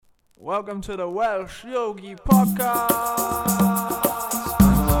Welcome to the Welsh Yogi Podcast.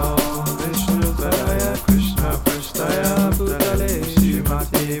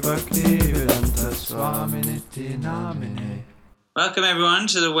 Welcome everyone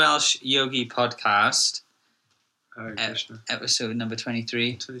to the Welsh Yogi Podcast, episode number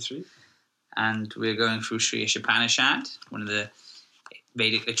 23. 23. And we're going through Sri Upanishad, one of the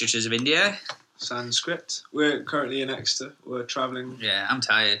Vedic literatures of India. Sanskrit. We're currently in Exeter. We're travelling. Yeah, I'm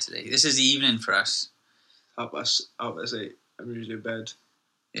tired today. This is the evening for us. Half past 8. I'm usually in bed.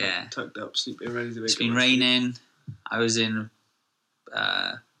 Yeah. Tucked up, sleeping, ready to wake up. It's been raining. I was in,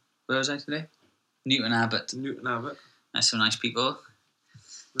 where was I today? Newton Abbot. That's some nice people.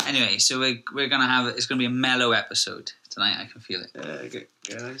 Anyway, so we're going to have, it's going to be a mellow episode tonight. I can feel it. Yeah, get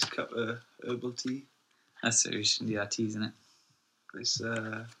a nice cup of herbal tea. That's what we should do, our tea, isn't it? Nice,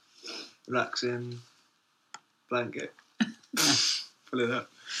 relaxing blanket. Pull it up.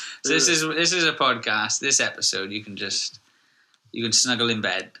 So this is a podcast. This episode, you can snuggle in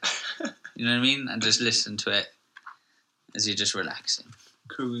bed. You know what I mean? And just listen to it as you're just relaxing.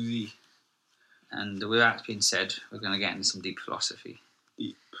 Cozy. And with that being said, we're going to get into some deep philosophy.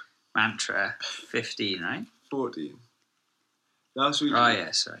 Deep. Mantra 15, right? 14. Last week.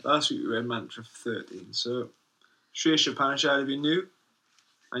 Sorry. Last week we read Mantra 13. So, Sri Upanishad, if you're new,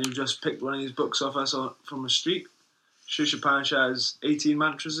 and you've just picked one of these books off us from the street, Sri Upanishad has 18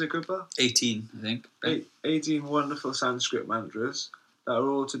 mantras, Krupa? 18, I think. 18 wonderful Sanskrit mantras that are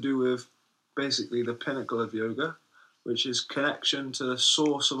all to do with basically the pinnacle of yoga, which is connection to the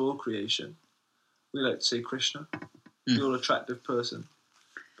source of all creation. We like to say Krishna, the all-attractive person.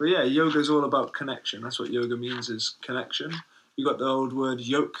 But yeah, yoga is all about connection. That's what yoga means, is connection. You got the old word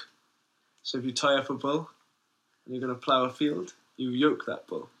yoke. So if you tie up a bull and you're going to plough a field, you yoke that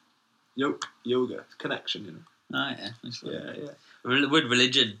bull. Yoke, yoga, connection, you know. Oh, yeah. That's right. Yeah. The word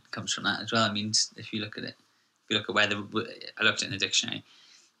religion comes from that as well. It means, if you look at it, I looked at it in the dictionary,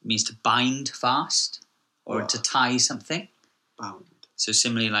 it means to bind fast or to tie something. Bound. So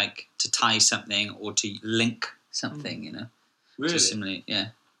similarly, like to tie something or to link something, you know. Really? So similarly, yeah.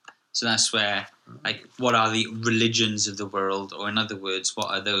 So that's where, like, what are the religions of the world? Or in other words, what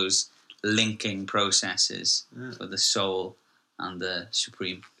are those linking processes for the soul and the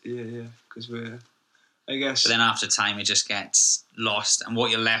supreme? Yeah. Because I guess. But then after time, it just gets lost, and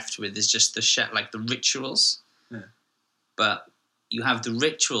what you're left with is just the rituals. Yeah. But you have the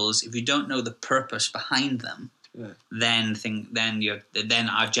rituals. If you don't know the purpose behind them, then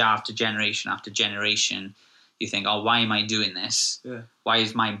after generation after generation, you think, oh, why am I doing this? Yeah. Why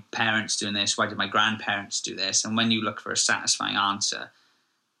is my parents doing this? Why did my grandparents do this? And when you look for a satisfying answer,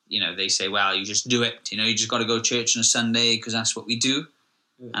 you know, they say, well, you just do it. You know, you just got to go to church on a Sunday because that's what we do.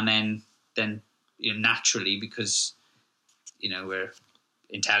 Yeah. And then you know, naturally, because, you know, we're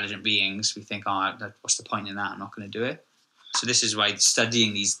intelligent beings, we think, oh, what's the point in that? I'm not going to do it. So this is why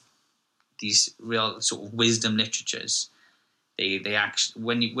studying these real sort of wisdom literatures, they actually,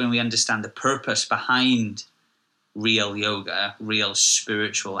 when we understand the purpose behind real yoga, real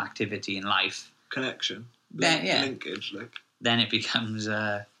spiritual activity in life, connection, linkage, then it becomes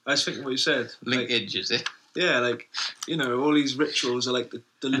I was thinking what you said, linkage, is it? Yeah, like, you know, all these rituals are like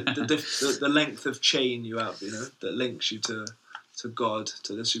the length of chain you have, you know, that links you to God,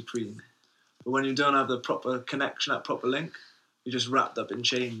 to the Supreme. But when you don't have the proper connection, that proper link, you're just wrapped up in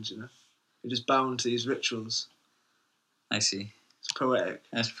chains, you know. You're just bound to these rituals. I see. It's poetic.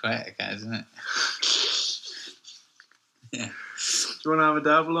 That's poetic, isn't it? Yeah. Do you want to have a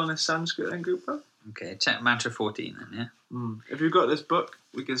dabble on this Sanskrit then, Cooper? Okay, check Mantra 14 then, yeah? If you've got this book,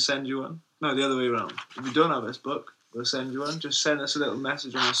 we can send you one. No, the other way around. If you don't have this book, we'll send you one. Just send us a little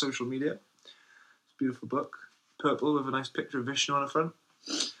message on our social media. It's a beautiful book. Purple with a nice picture of Vishnu on the front.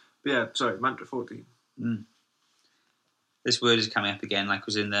 But yeah, sorry, Mantra 14. This word is coming up again, like it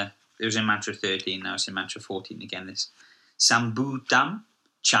was in Mantra 13, now it's in Mantra 14 again. This Sambhutam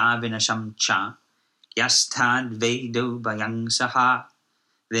cha vinasham cha yastad vedo bhayang saha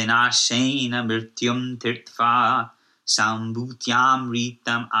vinashena mrityum tirtva sambhutyam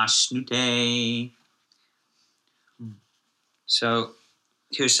ritam ashnute. So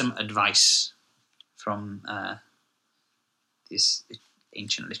here's some advice from this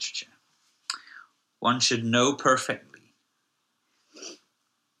ancient literature. One should know perfectly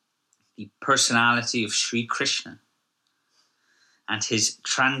the personality of Sri Krishna and his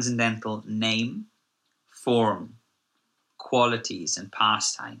transcendental name, form, qualities and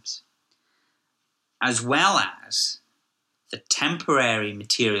pastimes, as well as the temporary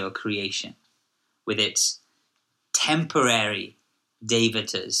material creation with its temporary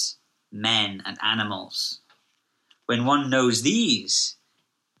devatas, men and animals. When one knows these,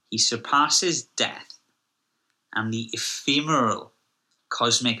 he surpasses death and the ephemeral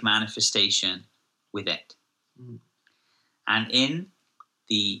cosmic manifestation with it. And in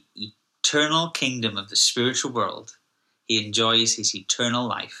the eternal kingdom of the spiritual world, he enjoys his eternal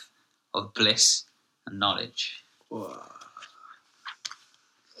life of bliss and knowledge. Wow.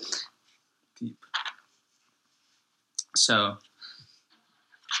 Deep. So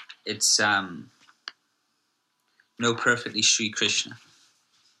it's no perfectly Sri Krishna.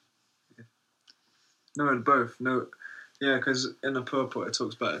 No, in both. No, yeah, because in the purport it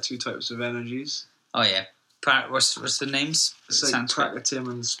talks about the two types of energies. Oh yeah, what's the names? It's like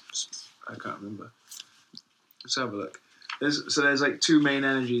Prakratim and I can't remember. Let's have a look. There's like two main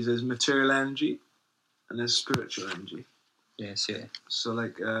energies. There's material energy and there's spiritual energy. Yes, yeah. So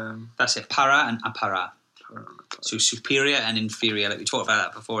like that's it. Para and apara. So superior and inferior. Like we talked about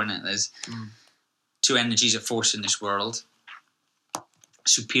that before, innit? There's two energies at force in this world.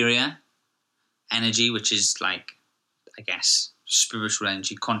 Superior energy, which is like, I guess, spiritual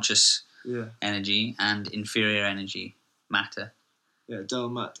energy, conscious energy, and inferior energy, matter. Yeah, dull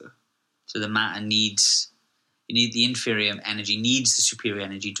matter. So the matter the inferior energy needs the superior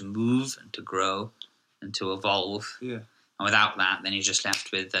energy to move and to grow and to evolve. Yeah. And without that, then you're just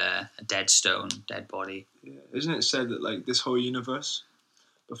left with a dead stone, dead body. Yeah. Isn't it said that like this whole universe,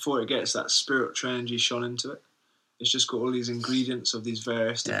 before it gets that spiritual energy shone into it, it's just got all these ingredients of these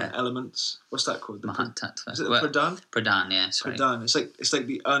various different elements. What's that called? Mahatattva. Is it the Pradhan? Pradhan, yeah. Sorry. Pradhan. It's like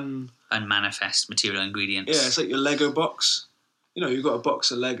the unmanifest material ingredients. Yeah, it's like your Lego box. You know, you've got a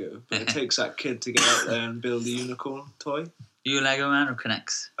box of Lego, but it takes that kid to get out there and build a unicorn toy. Are you a Lego man or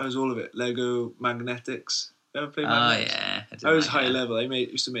Connects? I was all of it. Lego, magnetics. You ever played Oh, magnetics? yeah. I was high level. I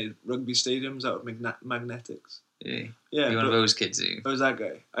used to make rugby stadiums out of magnetics. Yeah. Yeah. You're one of those kids, I was that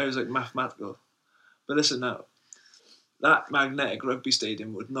guy. I was like mathematical. But listen now. That magnetic rugby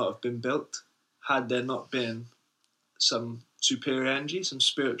stadium would not have been built had there not been some superior energy, some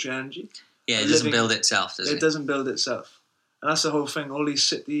spiritual energy. Yeah, it doesn't build itself, does it? It doesn't build itself. And that's the whole thing. All these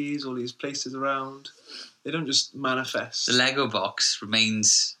cities, all these places around, they don't just manifest. The Lego box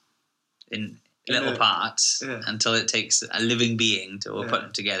remains in little parts until it takes a living being to put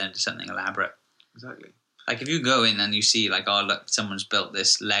them together into something elaborate. Exactly. Like if you go in and you see like, oh look, someone's built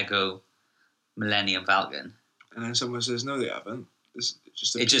this Lego Millennium Falcon. And then someone says, no, they haven't.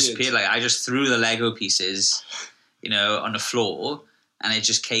 It just appeared like I just threw the Lego pieces, on the floor, and it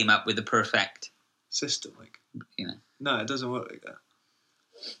just came up with the perfect system. Like, no, it doesn't work like that.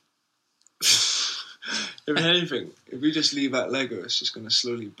 If anything, if we just leave that Lego, it's just going to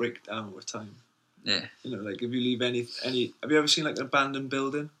slowly break down with time. Yeah. Like if you leave any. Have you ever seen like an abandoned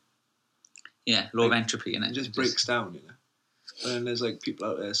building? Yeah, law of entropy, innit? It just breaks down, And then there's like people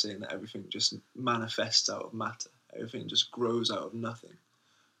out there saying that everything just manifests out of matter. Everything just grows out of nothing.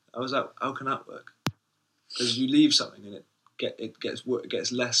 How can that work? Because you leave something and it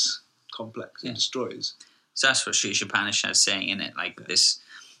gets less complex. It destroys. So that's what Sri Upanishad is saying, innit? Like this,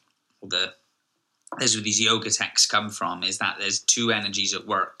 there's where these yoga texts come from, is that there's two energies at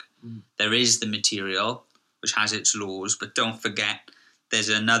work. There is the material, which has its laws, but don't forget there's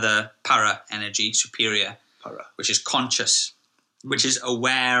another para energy, superior, which is conscious, which is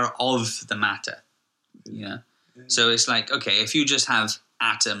aware of the matter. So it's like, okay, if you just have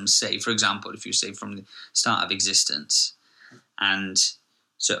atoms, say, for example, if you say from the start of existence, and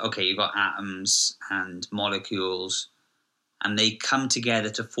so, okay, you've got atoms and molecules, and they come together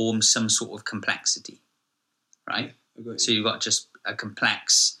to form some sort of complexity, right? So you've got just a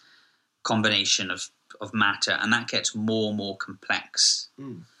complex combination of matter, and that gets more and more complex.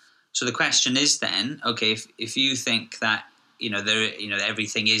 So the question is then, okay, if you think that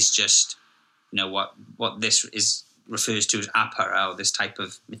everything is just what this refers to as apara, or this type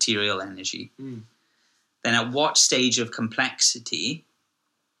of material energy, then at what stage of complexity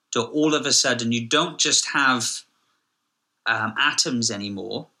do all of a sudden you don't just have atoms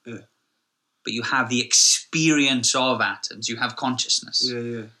anymore, but you have the experience of atoms, you have consciousness.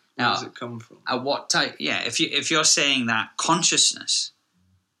 Where does it come from? At what type? Yeah, if you're saying that consciousness,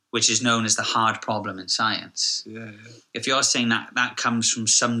 which is known as the hard problem in science, if you're saying that comes from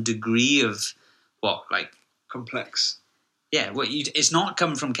some degree of complex. Yeah, it's not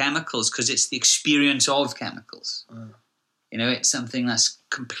come from chemicals because it's the experience of chemicals. It's something that's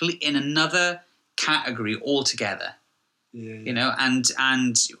complete in another category altogether.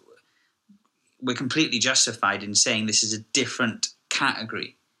 And we're completely justified in saying this is a different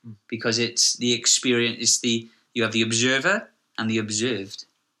category because it's the experience. You have the observer and the observed.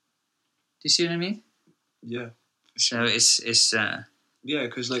 Do you see what I mean? Yeah. So it's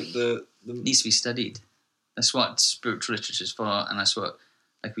because like the needs to be studied. That's what spiritual literature is for, and that's what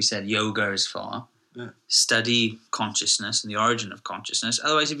like we said, yoga is for. Yeah. Study consciousness and the origin of consciousness.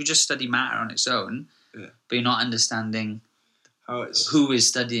 Otherwise, if you just study matter on its own, Yeah. but you're not understanding How it's who is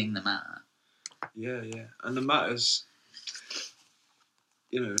studying the matter. Yeah, and the matters.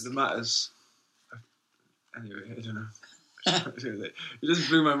 The matters. Anyway, I don't know. It just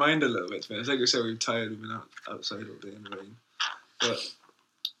blew my mind a little bit. To me. It's like I said, we're tired. We've been outside all day in the rain.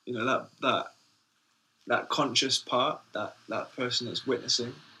 But that conscious part, that person that's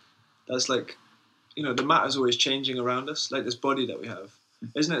witnessing, that's like, the matter's always changing around us. Like this body that we have,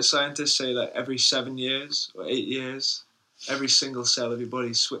 isn't it? Scientists say that every 7 years or 8 years, every single cell of your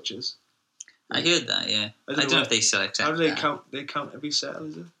body switches. I heard that. Yeah, I don't know if they still accept. How do they that. count? They count every cell,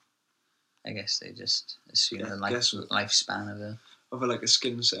 is it? I guess they just assume Yeah, the guess- lifespan of it. Of like a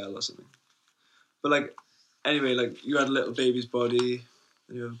skin cell or something. But like, anyway, like you had a little baby's body,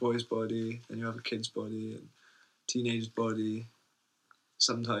 then you have a boy's body, then you have a kid's body, and teenager's body.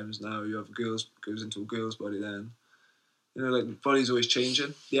 Sometimes now you have goes into a girl's body. Then, like the body's always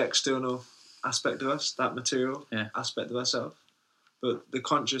changing. The external aspect of us, that material aspect of ourselves, but the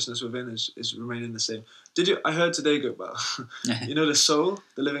consciousness within is remaining the same. I heard today, about the soul,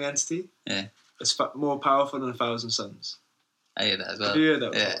 the living entity. Yeah, it's more powerful than 1,000 suns. I hear that as well. Have you heard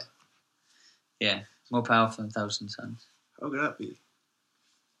that before? Yeah, more powerful than 1,000 suns. How could that be?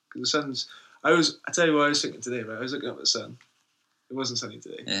 Because the sun's... I tell you what I was thinking today, right? I was looking up at the sun. It wasn't sunny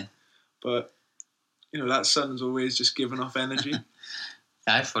today. Yeah. But, that sun's always just giving off energy.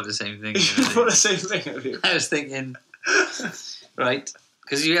 I thought the same thing. You thought the same thing, have you? I was thinking, right,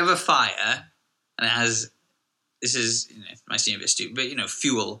 because you have a fire, and it has... This is, it might seem a bit stupid, but,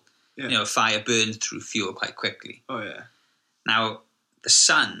 fuel. Yeah. Fire burns through fuel quite quickly. Oh, yeah. Now, the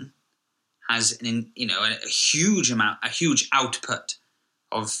sun has a huge output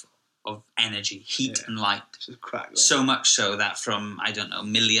of energy, heat and light. It's just crackling. So much so that from, I don't know,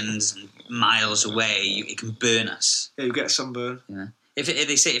 millions and miles away, it can burn us. Yeah, you get sunburn. Yeah. If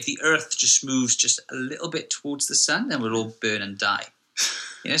they say if the Earth just moves just a little bit towards the sun, then we'll all burn and die.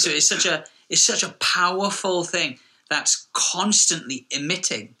 So it's such a powerful thing that's constantly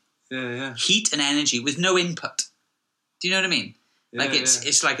emitting heat and energy with no input. Do you know what I mean? Yeah, like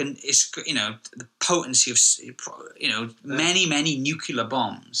it's like the potency of many nuclear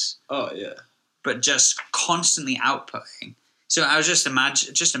bombs. Oh yeah. But just constantly outputting. So I was just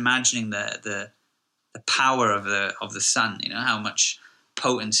imagining the power of the sun. How much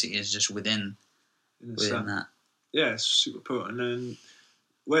potency is just within that. Yeah, it's super potent. And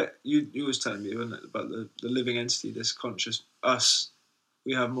where you was telling me, wasn't it, about the living entity, this conscious us.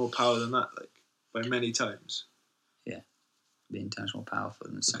 We have more power than that, like by many times. Yeah, being times more powerful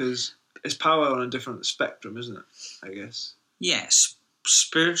than the sun. Because it's power on a different spectrum, isn't it? I guess. Yes,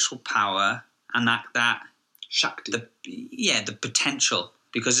 spiritual power and that Shakti. The potential,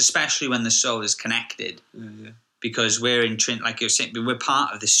 because especially when the soul is connected. Yeah. Because we're like you're saying, we're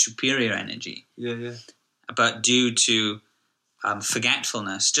part of this superior energy. Yeah. But due to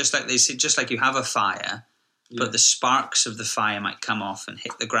forgetfulness, just like you have a fire. Yeah. But the sparks of the fire might come off and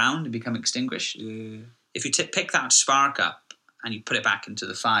hit the ground and become extinguished. Yeah. If you pick that spark up and you put it back into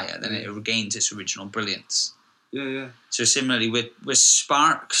the fire, then it regains its original brilliance. Yeah. So similarly, we're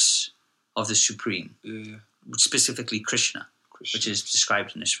sparks of the Supreme, specifically Krishna, which is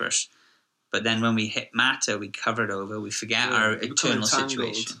described in this verse. But then when we hit matter, we cover it over, we forget our eternal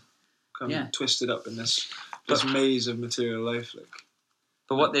situation. Twisted up in this maze of material life, like.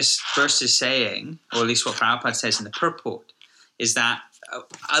 But what this verse is saying, or at least what Prabhupada says in the purport, is that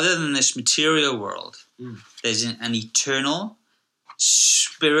other than this material world, there's an eternal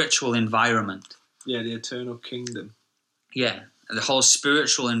spiritual environment. Yeah, the eternal kingdom. Yeah, the whole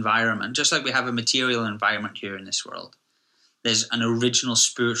spiritual environment, just like we have a material environment here in this world, there's an original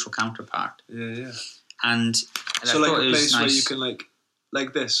spiritual counterpart. Yeah. And so like a place where you can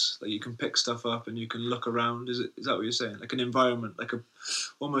like this, like you can pick stuff up and you can look around. Is that what you're saying? Like an environment,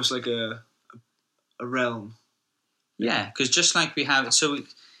 almost like a realm. Yeah, because just like we have, because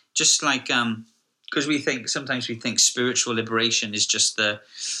sometimes we think spiritual liberation is just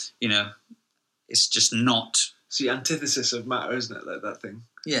it's just not. It's the antithesis of matter, isn't it? Like that thing.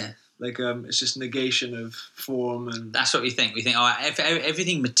 Yeah. Like it's just negation of form, and that's what we think. We think, if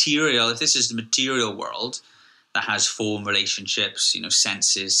everything material, if this is the material world that has form, relationships,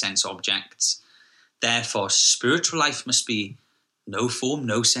 senses, sense objects, therefore spiritual life must be no form,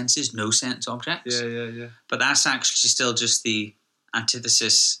 no senses, no sense objects. Yeah. But that's actually still just the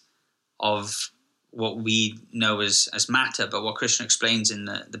antithesis of what we know as matter. But what Krishna explains in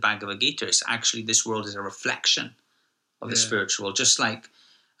the Bhagavad Gita is actually this world is a reflection of the spiritual, just like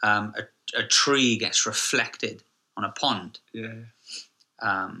a tree gets reflected on a pond. Yeah.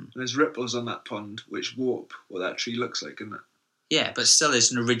 And there's ripples on that pond which warp what that tree looks like, isn't it? Yeah, but still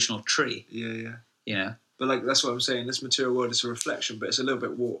there's an original tree, Yeah. you know. But like that's what I'm saying. This material world is a reflection, but it's a little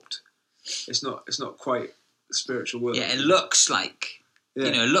bit warped. It's not quite the spiritual world. Yeah, it looks like,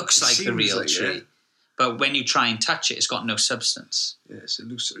 it looks like the real tree. Yeah. But when you try and touch it, it's got no substance. Yeah, it's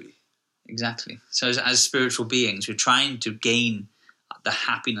illusory. Exactly. So as spiritual beings, we're trying to gain the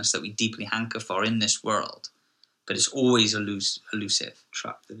happiness that we deeply hanker for in this world, but it's always elusive.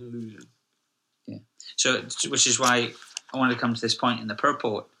 Trapped in illusion. Yeah. So, which is why I want to come to this point in the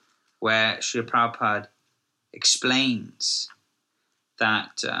purport where Srila Prabhupada explains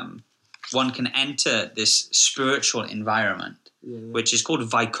that one can enter this spiritual environment, which is called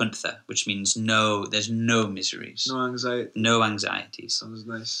Vaikuntha, which means there's no miseries. No anxiety. No anxieties. Sounds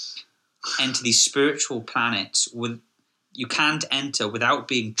nice. Enter these spiritual planets you can't enter without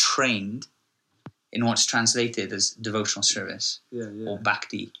being trained in what's translated as devotional service or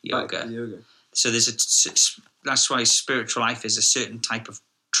bhakti yoga. Bhakti yoga. So that's why spiritual life is a certain type of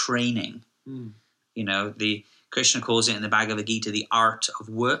training. You know, the Krishna calls it in the Bhagavad Gita the art of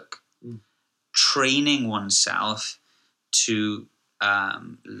work, training oneself to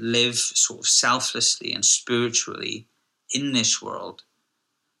live sort of selflessly and spiritually in this world.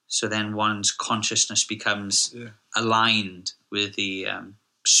 So then one's consciousness becomes aligned with the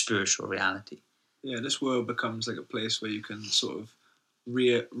spiritual reality. Yeah, this world becomes like a place where you can sort of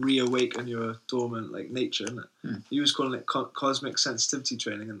reawaken your dormant like nature, isn't it? You was calling it cosmic sensitivity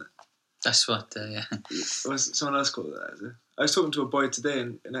training, isn't it? That's what, Someone else called it that, is it? I was talking to a boy today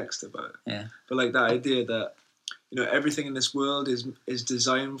in Exeter about it. Yeah. But like that idea that, everything in this world is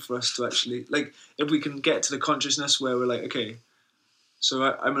designed for us to actually, like, if we can get to the consciousness where we're like, okay, so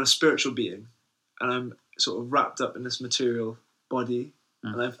I'm a spiritual being, and I'm sort of wrapped up in this material body,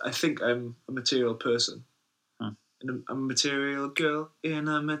 and I think I'm a material person. And I'm a material girl in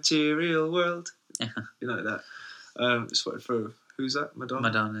a material world. Like that. It's what for who's that? Madonna.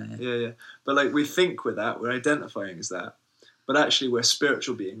 Madonna. Yeah. But like we think with that, we're identifying as that, but actually we're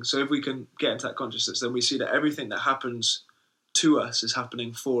spiritual beings. So if we can get into that consciousness, then we see that everything that happens to us is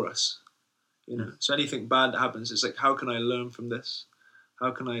happening for us. So anything bad that happens, it's like, how can I learn from this?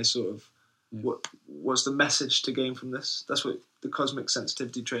 How can I sort of what's the message to gain from this? That's what the cosmic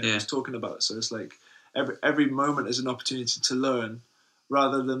sensitivity training is talking about. So it's like every moment is an opportunity to learn,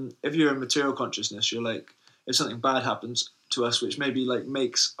 rather than if you're in material consciousness, you're like, if something bad happens to us, which maybe like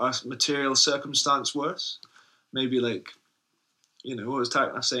makes our material circumstance worse, maybe like, what was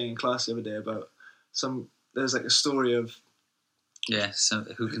Takna saying in class the other day about there's like a story of so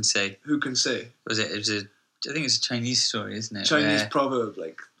who can say? I think it's a Chinese story, isn't it? Chinese proverb,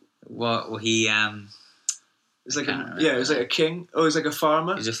 like he it's like it was like a king. Oh, he's like a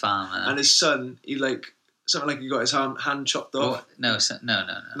farmer. He's a farmer, and his son, he like something like he got his hand chopped off. No.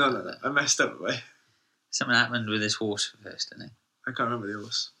 I messed up. Right? Something happened with his horse first, didn't it? I can't remember the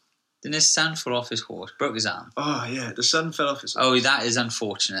horse. Didn't his son fall off his horse? Broke his arm. Oh yeah, the son fell off his horse. Oh, that is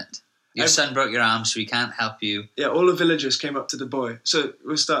unfortunate. Your son broke your arm, so he can't help you. Yeah, all the villagers came up to the boy. So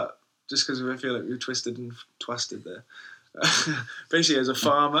we'll start, just because I feel like we've twisted and twisted there. Basically, there's a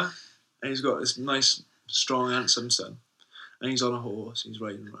farmer, and he's got this nice, strong, handsome son. And he's on a horse, he's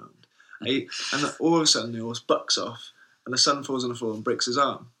riding around. And all of a sudden, the horse bucks off, and the son falls on the floor and breaks his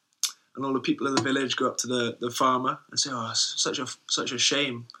arm. And all the people in the village go up to the farmer and say, "Oh, it's such a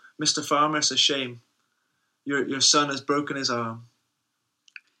shame. Mr. Farmer, it's a shame. Your son has broken his arm."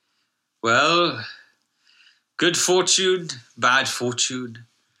 Well, good fortune, bad fortune,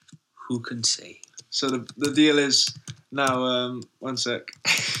 who can say? So the deal is now, one sec.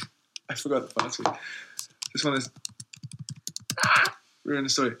 I forgot the party. This one is... ruin the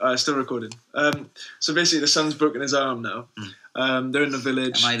story. It's still recording. So basically the son's broken his arm now. They're in the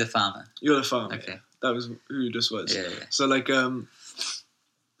village. Am I the farmer? You're the farmer. Okay. That was who you just was. Yeah. So like,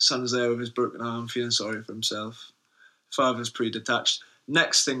 son's there with his broken arm, feeling sorry for himself. Father's pretty detached.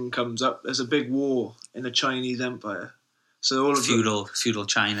 Next thing comes up, there's a big war in the Chinese Empire. So all of feudal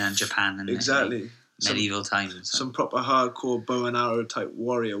China and Japan and exactly medieval times. Some proper hardcore bow and arrow type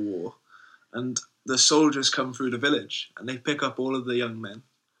warrior war. And the soldiers come through the village and they pick up all of the young men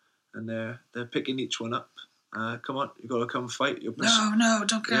and they're picking each one up. Come on, you got to come fight. No,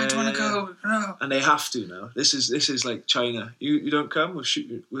 don't go. I don't want to go. No. And they have to now. This is like China. You don't come, we'll shoot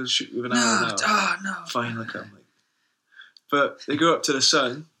you with an arrow now. No. Fine, I'll come. But they go up to the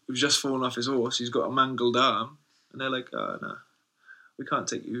son who's just fallen off his horse. He's got a mangled arm, and they're like, "Oh no, we can't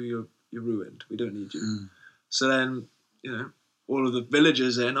take you. You're ruined. We don't need you." So then, all of the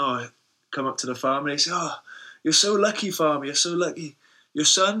villagers then come up to the farmer and they say, "Oh, you're so lucky, farmer. You're so lucky. Your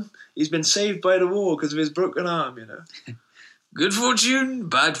son, he's been saved by the war because of his broken arm, Good fortune,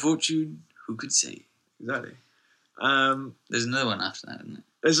 bad fortune, who could say? Exactly. There's another one after that,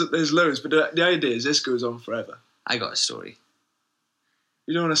 isn't there? There's loads, but the idea is this goes on forever. I got a story.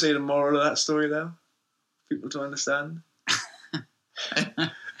 You don't want to say the moral of that story, though? People to understand?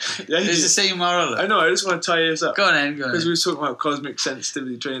 It's the same moral. I know, I just want to tie this up. Go on then, Because we were talking about cosmic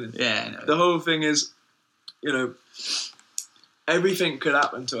sensitivity training. Yeah, I know. The whole thing is, everything could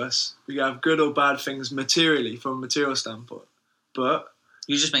happen to us. We can have good or bad things materially, from a material standpoint. But...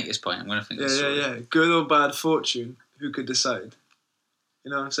 You just make this point. I'm going to think this story. Yeah. Good or bad fortune, who could decide?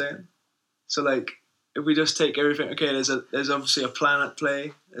 You know what I'm saying? So, like, if we just take everything, okay, there's obviously a plan at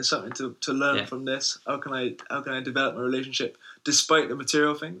play. There's something to learn from this. How can I develop my relationship despite the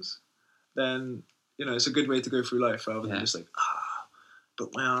material things? Then, it's a good way to go through life rather than just like,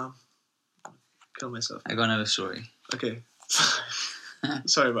 broke my arm, kill myself. I got another story. Okay.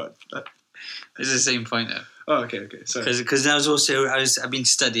 Sorry about that. It's the same point though. Oh, okay. Sorry. Because I've been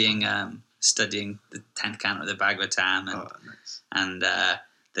studying the 10th canto of the Bhagavatam and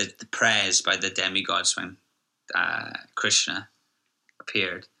the prayers by the demigods when Krishna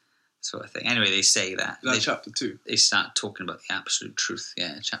appeared, sort of thing. Anyway, they say that. Chapter 2. They start talking about the absolute truth.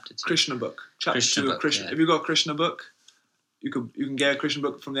 Yeah, chapter 2. Krishna book. Chapter Krishna 2 of book, Krishna. yeah. If you've got a Krishna book, you can get a Krishna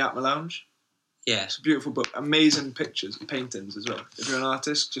book from the Atma Lounge. Yeah. It's a beautiful book. Amazing pictures and paintings as well. If you're an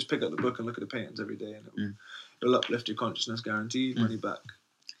artist, just pick up the book and look at the paintings every day and it'll uplift your consciousness, guaranteed. Money back.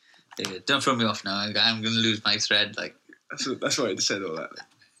 Yeah, don't throw me off now. I'm going to lose my thread. Like That's why I just said all that.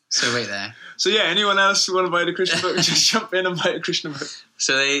 So wait there. So yeah, anyone else who want to buy the Krishna book, just jump in and buy a Krishna book.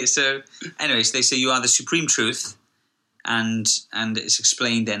 So they say you are the supreme truth, and it's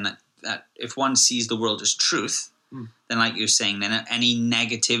explained then that if one sees the world as truth, then like you're saying, then any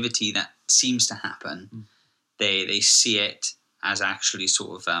negativity that seems to happen, they see it as actually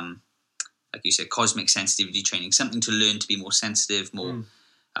sort of like you said, cosmic sensitivity training, something to learn to be more sensitive, more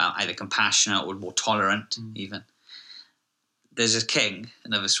either compassionate or more tolerant even. There's a king,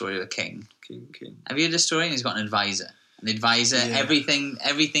 another story of a king. King. Have you heard the story? He's got an advisor. An advisor, everything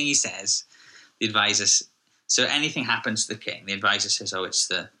he says, the advisor. So anything happens to the king, the advisor says, "Oh, it's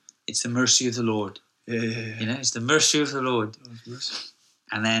the mercy of the Lord." Yeah. It's the mercy of the Lord.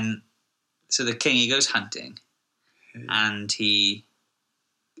 And then, so the king, he goes hunting, and he,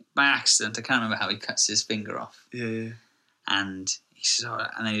 by accident, I can't remember how he cuts his finger off. Yeah. And he says,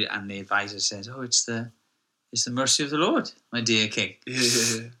 and the advisor says, "Oh, it's the mercy of the Lord, my dear king."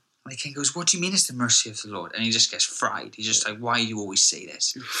 Yeah. And the king goes, "What do you mean it's the mercy of the Lord?" And he just gets fried. He's just like, "Why do you always say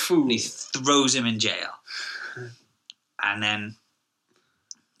this?" You fool. And he throws him in jail. And then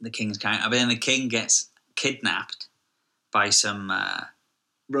the king's carrying. But then the king gets kidnapped by some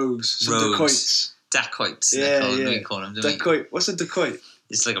rogues, dacoits. We call them. Dacoit. What's a dacoit?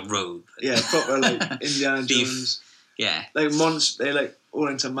 It's like a rogue. Yeah, proper like Indiana Jones. Yeah, like they like all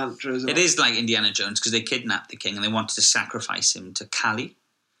into mantras. It is like Indiana Jones because they kidnapped the king and they wanted to sacrifice him to Kali.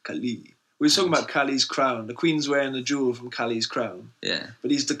 We were talking about Kali's crown. The queen's wearing the jewel from Kali's crown. Yeah. But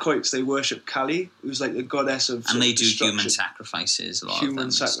these dacoits, they worship Kali, who's like the goddess of and they do human sacrifices. A lot human of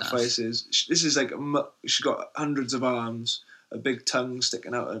them sacrifices. This is like she's got hundreds of arms, a big tongue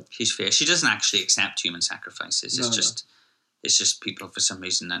sticking out. She's fierce. She doesn't actually accept human sacrifices. It's just people for some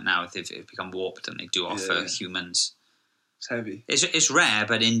reason that now they've become warped and they do offer humans. It's heavy. It's rare,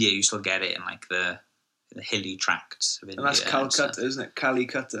 but India you still get it in like the hilly tracts of India. And that's Calcutta, isn't it?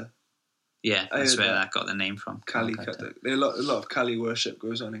 Kalikutta. Yeah, that's where that got the name from. Kalikutta. A lot of Kali worship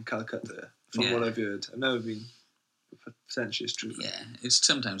goes on in Calcutta, from what I've heard. I've never been. Potentially it's true. Yeah, it's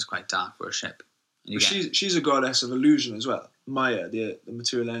sometimes quite dark worship. She's a goddess of illusion as well. Maya, the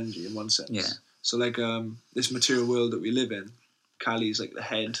material energy in one sense. Yeah. So like this material world that we live in, Kali's like the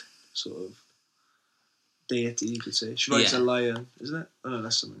head sort of deity, you could say. She rides a lion, isn't it? Oh no,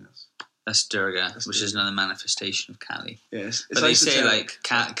 that's something else. That's Durga, which is another manifestation of Kali. Yes, but they say like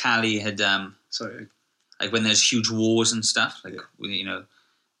Kali had sorry, like when there's huge wars and stuff, like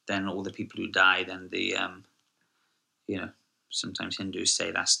then all the people who die, then the sometimes Hindus say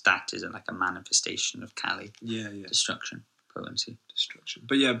that is like a manifestation of Kali. Yeah. Destruction, potency. Destruction.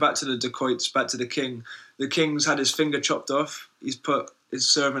 But yeah, back to the dacoits, back to the king. The king's had his finger chopped off. He's put his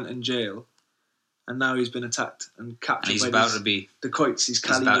servant in jail. And now he's been attacked and captured. And he's about to be dacoits. He's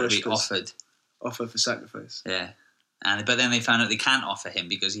Kali about to be offered for sacrifice. Yeah, but then they found out they can't offer him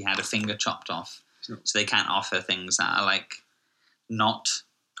because he had a finger chopped off. So they can't offer things that are like not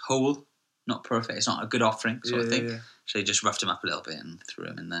whole, not perfect. It's not a good offering sort of thing. Yeah. So they just roughed him up a little bit and threw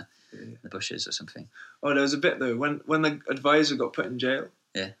him in the bushes or something. Oh, there was a bit though when the advisor got put in jail.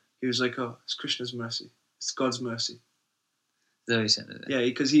 Yeah, he was like, "Oh, it's Krishna's mercy. It's God's mercy." So he said it. Yeah,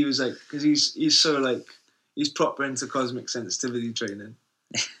 because he was like, because he's so like, he's proper into cosmic sensitivity training.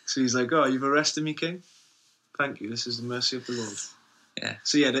 So he's like, "Oh, you've arrested me, King? Thank you. This is the mercy of the Lord." Yeah.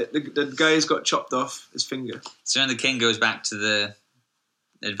 So yeah, the guy's got chopped off his finger. So when the king goes back to the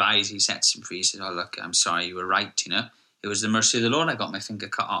advisor, he sets him free. He says, "Oh, look, I'm sorry, you were right, you know. It was the mercy of the Lord I got my finger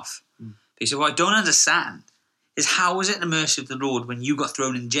cut off." He said, "What I don't understand is how was it the mercy of the Lord when you got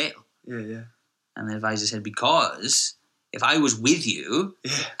thrown in jail?" Yeah. And the advisor said, "Because if I was with you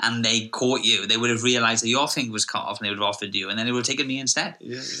and they caught you, they would have realised that your finger was cut off and they would have offered you, and then they would have taken me instead."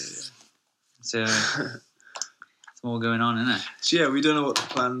 Yeah. So it's more going on, isn't it? So yeah, we don't know what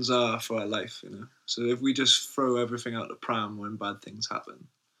the plans are for our life, you know. So if we just throw everything out the pram when bad things happen,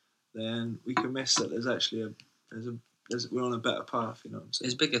 then we can miss that there's actually we're on a better path, you know what I'm saying?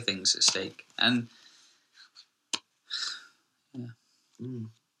 There's bigger things at stake. And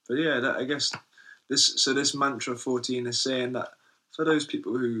But yeah, I guess this mantra 14 is saying that for those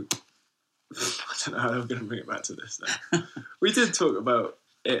people who I don't know how I'm going to bring it back to this now. We did talk about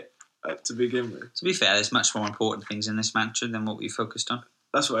it to begin with. to be fair, there's much more important things in this mantra than what we focused on,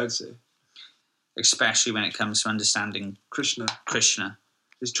 That's what I'd say. especially when it comes to understanding Krishna.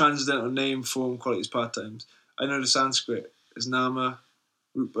 His transcendental name, form, qualities, part-times. I know the Sanskrit is Nama,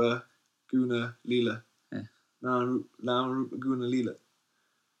 Rupa, Guna, Leela. Yeah. Nama, Rupa, Guna, Leela.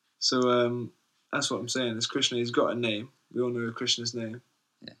 So that's what I'm saying. Is Krishna, he's got a name. We all know Krishna's name.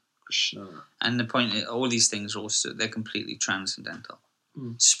 Yeah. Krishna. And the point is, all these things are also, they're completely transcendental,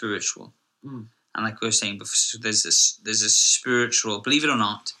 spiritual. And like we were saying before, so there's a spiritual, believe it or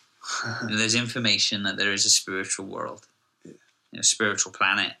not, you know, there's information that there is a spiritual world. Yeah. You know, spiritual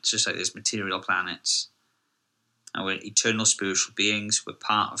planets, just like there's material planets. And we're eternal spiritual beings. We're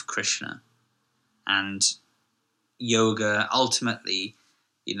part of Krishna. And yoga ultimately,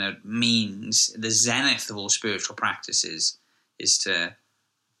 you know, means the zenith of all spiritual practices is to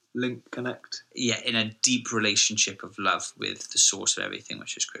Connect. Yeah, in a deep relationship of love with the source of everything,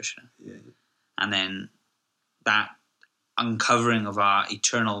 which is Krishna. Yeah. And then that uncovering of our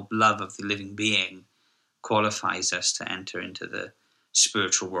eternal love of the living being qualifies us to enter into the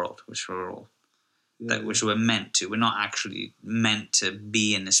spiritual world, which we're all, which we're meant to. We're not actually meant to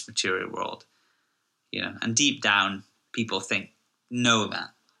be in this material world, you know. And deep down, people know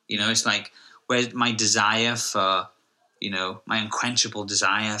that, you know. It's like where's my desire for, you know, my unquenchable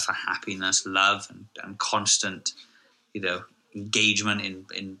desire for happiness, love, and constant, you know, engagement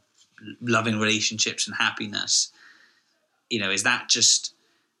in loving relationships and happiness. You know, is that just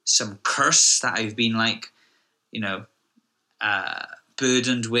some curse that I've been like, you know,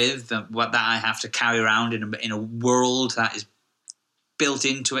 burdened with, that I have to carry around in a world that is built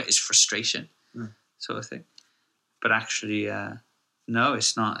into it is frustration, sort of thing. But actually, no,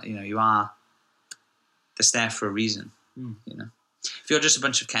 it's not. You know, it's there for a reason. You know, if you're just a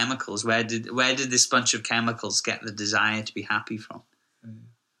bunch of chemicals, where did this bunch of chemicals get the desire to be happy from? And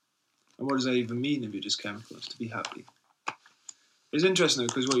what does that even mean if you're just chemicals, to be happy? It's interesting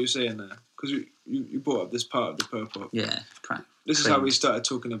because what you're saying there, because you brought up this part of the purport. Yeah. This is how we started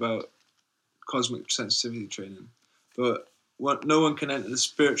talking about cosmic sensitivity training. But no one can enter the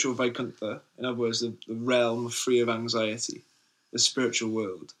spiritual Vaikuntha, in other words, the realm free of anxiety, the spiritual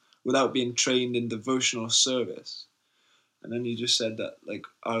world, without being trained in devotional service. And then you just said that, like,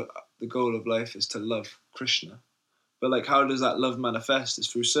 the goal of life is to love Krishna. But, like, how does that love manifest? Is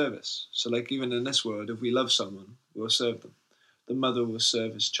through service. So, like, even in this world, if we love someone, we'll serve them. The mother will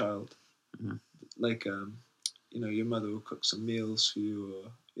serve his child. Mm-hmm. Like, you know, your mother will cook some meals for you,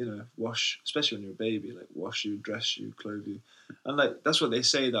 or, you know, wash, especially when you're a baby, like, wash you, dress you, clothe you. And, like, that's what they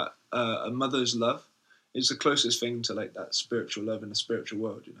say, that a mother's love is the closest thing to, like, that spiritual love in the spiritual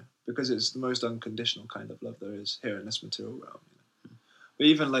world, you know, because it's the most unconditional kind of love there is here in this material realm, you know. But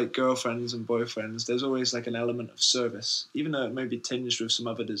even, like, girlfriends and boyfriends, there's always, like, an element of service, even though it may be tinged with some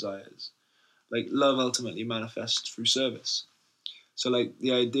other desires. Like, love ultimately manifests through service. So, like,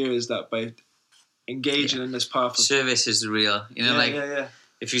 the idea is that by engaging in this path of service is the real, you know, yeah.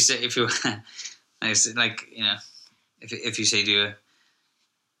 If you like, you know, if you say to your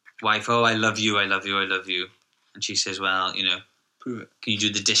wife, "Oh, I love you," and she says, "Well, you know, prove it. Can you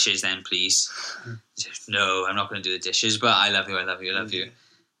do the dishes then, please?" Says, "No, I'm not going to do the dishes, but I love you."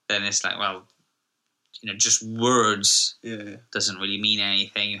 Then it's like, well, you know, just words doesn't really mean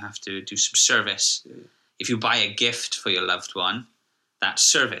anything. You have to do some service. Yeah. If you buy a gift for your loved one, that's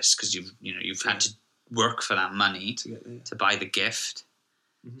service, because you've had to work for that money to buy the gift.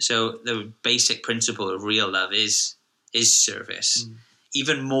 Mm-hmm. So the basic principle of real love is service,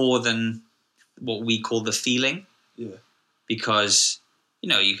 even more than what we call the feeling. Yeah. Because, you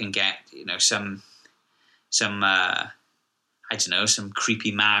know, you can get, you know, some I don't know, some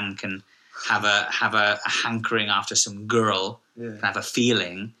creepy man can have a hankering after some girl, have a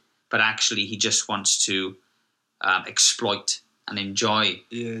feeling, but actually he just wants to exploit and enjoy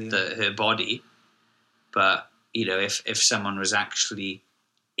her body. But if someone was actually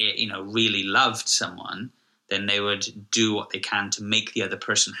really loved someone, then they would do what they can to make the other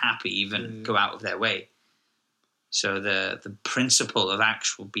person happy, even go out of their way. So the principle of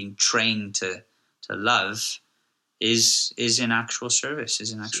actual being trained to love is in actual service,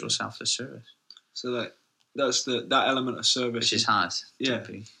 is in actual selfless service. So that's that element of service, which is hard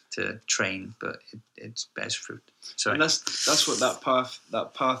to train, but it bears fruit. Sorry. And that's what that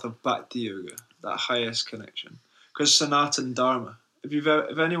path of Bhakti Yoga, that highest connection. Because Sanatan Dharma,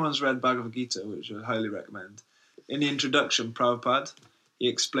 if anyone's read Bhagavad Gita, which I highly recommend, in the introduction, Prabhupada, he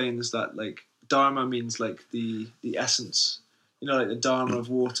explains that like Dharma means like the essence. Like the Dharma of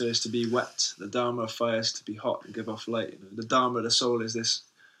water is to be wet, the Dharma of fire is to be hot and give off light. The Dharma of the soul is this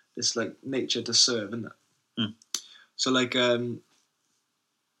like nature to serve, isn't it? So like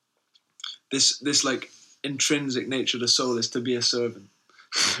this like intrinsic nature of the soul is to be a servant.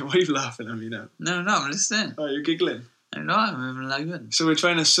 Why are you laughing at me now? No, I'm listening. Oh, you're giggling. I know, I'm laughing. So we're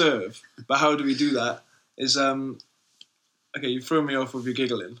trying to serve, but how do we do that? Is okay, you throw me off with your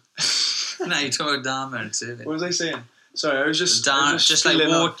giggling. No, you're talking about Dharma and serving. What was I saying? Sorry, I was just like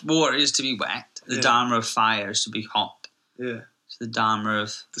water is to be wet. The Dharma of fire is to be hot. Yeah. It's the Dharma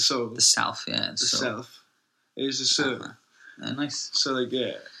of the soul, the self. Yeah, the self is the serve. Nice. So like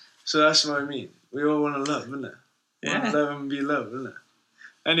so that's what I mean. We all want to love, isn't it? Want to love and be loved, isn't it?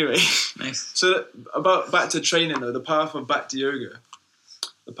 Anyway, nice. So back to training though, the path of Bhakti Yoga,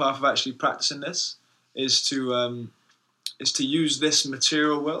 the path of actually practicing this is to use this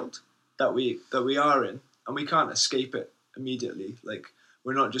material world that we are in, and we can't escape it immediately. Like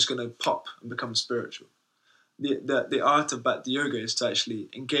we're not just going to pop and become spiritual. The art of Bhakti Yoga is to actually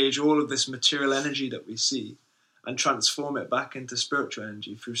engage all of this material energy that we see and transform it back into spiritual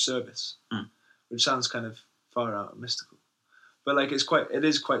energy through service, which sounds kind of far out and mystical. But like it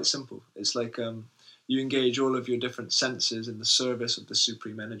is quite simple. It's like you engage all of your different senses in the service of the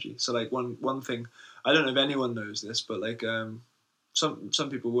supreme energy. So like one thing, I don't know if anyone knows this, but like some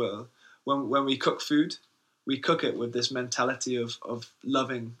people will. When we cook food, we cook it with this mentality of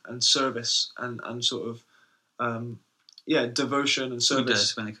loving and service and sort of devotion and service. Who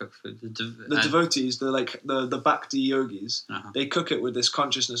does when they cook food? The devotees, the Bhakti yogis, they cook it with this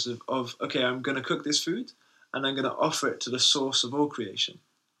consciousness of okay, I'm going to cook this food and I'm going to offer it to the source of all creation.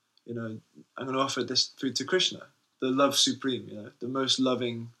 I'm going to offer this food to Krishna, the love supreme, the most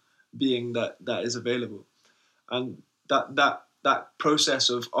loving being that is available. And that process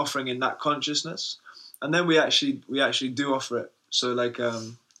of offering in that consciousness, and then we actually do offer it. So like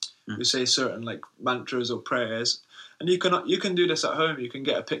we say certain like mantras or prayers, and you can do this at home. You can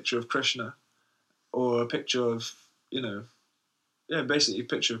get a picture of Krishna, or a picture of basically a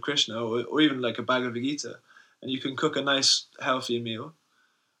picture of Krishna, or even like a Bhagavad Gita, and you can cook a nice healthy meal.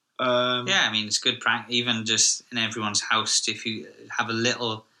 I mean it's good practice. Even just in everyone's house, if you have a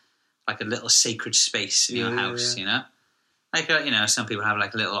little sacred space in your house, Like, some people have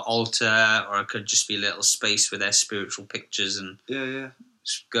like a little altar, or it could just be a little space with their spiritual pictures and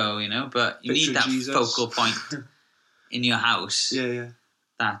just go, but you need that focal point in your house.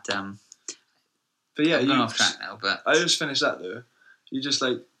 That, but yeah, I'm going off track now, but I just finished that though. You just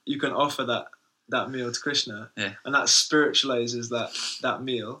like, you can offer that meal to Krishna, and that spiritualizes that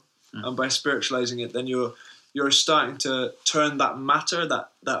meal. And by spiritualizing it, then you're starting to turn that matter,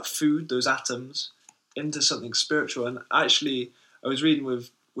 that food, those atoms, into something spiritual. And actually, I was reading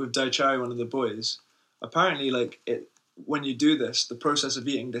with Daichari, one of the boys, apparently like when you do this, the process of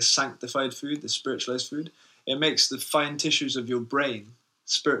eating this sanctified food, this spiritualized food, it makes the fine tissues of your brain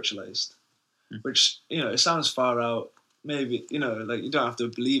spiritualized, which, it sounds far out, maybe, like you don't have to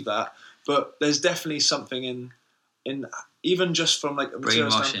believe that, but there's definitely something in even just from like a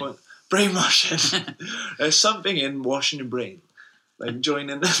material standpoint, brainwashing. There's something in washing your brain. Like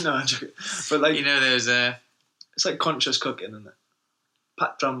joining, no, I'm joking. But like, there's it's like conscious cooking, isn't it?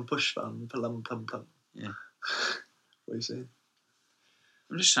 Pat drum, push drum, plum, plum, plum. Yeah. What are you saying?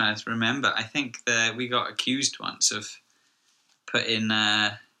 I'm just trying to remember. I think that we got accused once of putting,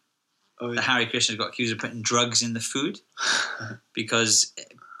 the Hare Krishna got accused of putting drugs in the food because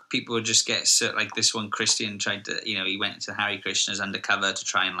people would just get, like this one Christian tried to, he went into Hare Krishna's undercover to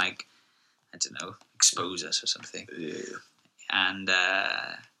try and like, I don't know, expose us or something. Yeah. And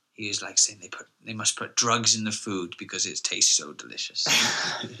he was like saying they must put drugs in the food because it tastes so delicious.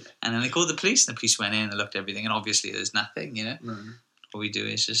 And then they called the police, and the police went in and looked at everything, and obviously there's nothing, No. All we do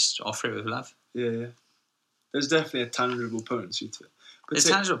is just offer it with love. Yeah. There's definitely a tangible potency to it. There's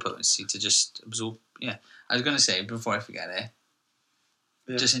tangible potency to just absorb. Yeah, I was going to say before I forget it.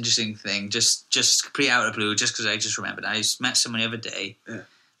 Yeah. Just interesting thing. Just pretty out of the blue. Just because I just remembered, I met someone the other day. Yeah.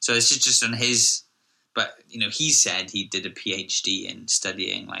 So it's just on his. But he said he did a PhD in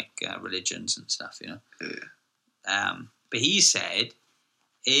studying like religions and stuff. Yeah. But he said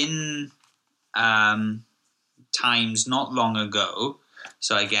in times not long ago.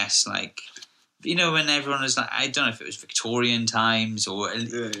 So I guess like. When everyone was like, I don't know if it was Victorian times or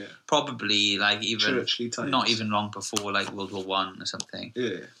probably like even churchly times. Not even long before like World War I or something.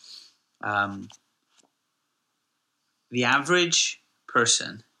 Yeah. The average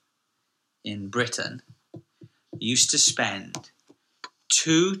person in Britain used to spend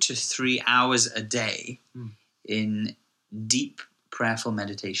 2 to 3 hours a day in deep prayerful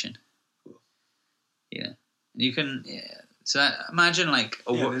meditation. And you can. So imagine like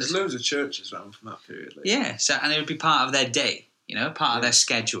there's loads of churches around from that period. And it would be part of their day, part of their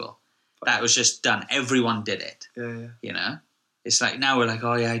schedule. That was just done. Everyone did it. Yeah. It's like now we're like,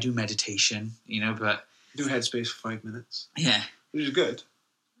 oh yeah, I do meditation, but do Headspace for 5 minutes. Yeah, which is good.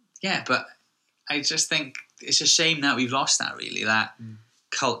 Yeah, but I just think it's a shame that we've lost that. Really, that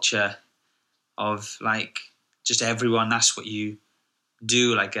culture of like just everyone. That's what you.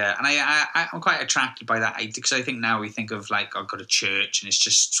 Do like and I'm quite attracted by that because I think now we think of like I've got a church and it's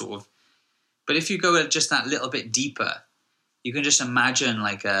just sort of, but if you go just that little bit deeper, you can just imagine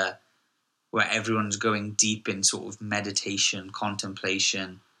like where everyone's going deep in sort of meditation,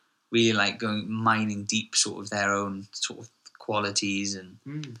 contemplation, really like going mining deep sort of their own sort of qualities and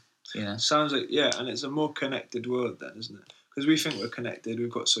sounds like and it's a more connected world then, isn't it? Because we think we're connected,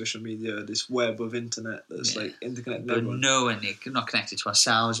 we've got social media, this web of internet that's like interconnected. But no, and we're not connected to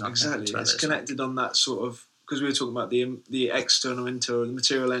ourselves. Exactly, to it's connected on that sort of, because we were talking about the external, internal, the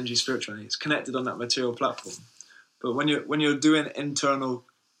material, energy, spiritual energy. It's connected on that material platform. But when you're doing internal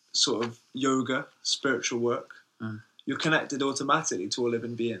sort of yoga, spiritual work, you're connected automatically to all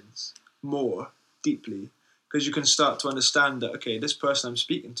living beings more deeply, because you can start to understand that this person I'm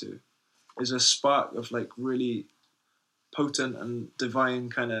speaking to is a spark of like really potent and divine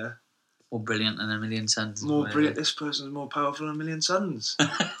kind of more brilliant than a million suns. More brilliant. This person's more powerful than a million suns.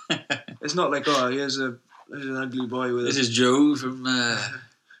 It's not like here's an ugly boy with. This is Joe from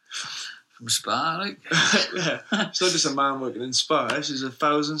Spa, like. Yeah, it's not just a man working in Spa. This is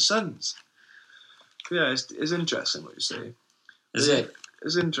 1,000 suns. Yeah, it's interesting what you say. Is it?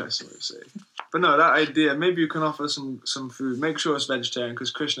 It's interesting what you say. But no, that idea, maybe you can offer some food. Make sure it's vegetarian,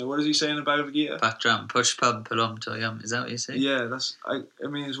 because Krishna, what does he say in the Bhagavad Gita? Patram, pushpam, palam toyam. Is that what you say? Yeah, I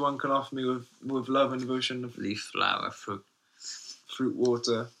mean, as one can offer me with love and devotion. Leaf, flower, fruit,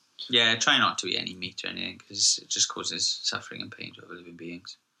 water. Yeah, try not to eat any meat or anything, because it just causes suffering and pain to other living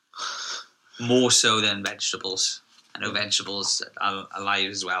beings. More so than vegetables. I know vegetables are alive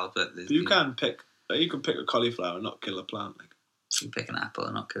as well, but you can pick a cauliflower and not kill a plant. Like. You pick an apple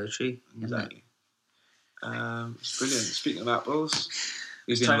and not kill a tree. Exactly. It's brilliant. Speaking of apples,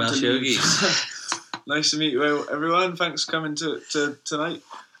 we've been Welsh yogis. Nice to meet you, everyone. Thanks for coming to tonight.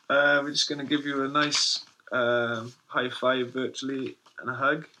 We're just going to give you a nice high five virtually and a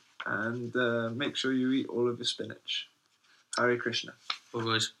hug, and make sure you eat all of your spinach. Hare Krishna. All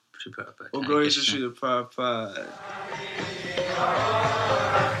goes to Prabhupada. All goes to Prabhupada.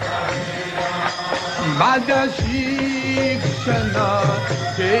 Madhashikshana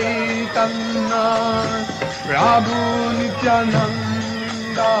Chaitanya Prabhu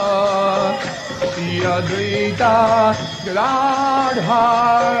Nityananda Shri Advaita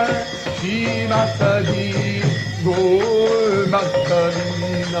Gadadhar Shivasadi Gaur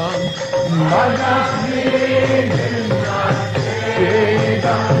Bhaktarina Madhashikshana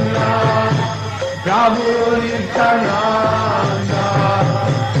Chaitanya Prabhu Nityananda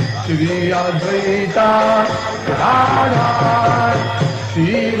Shri Advaita Gadadhar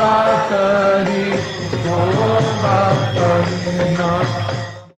Shivasadi Gaur Bhaktarina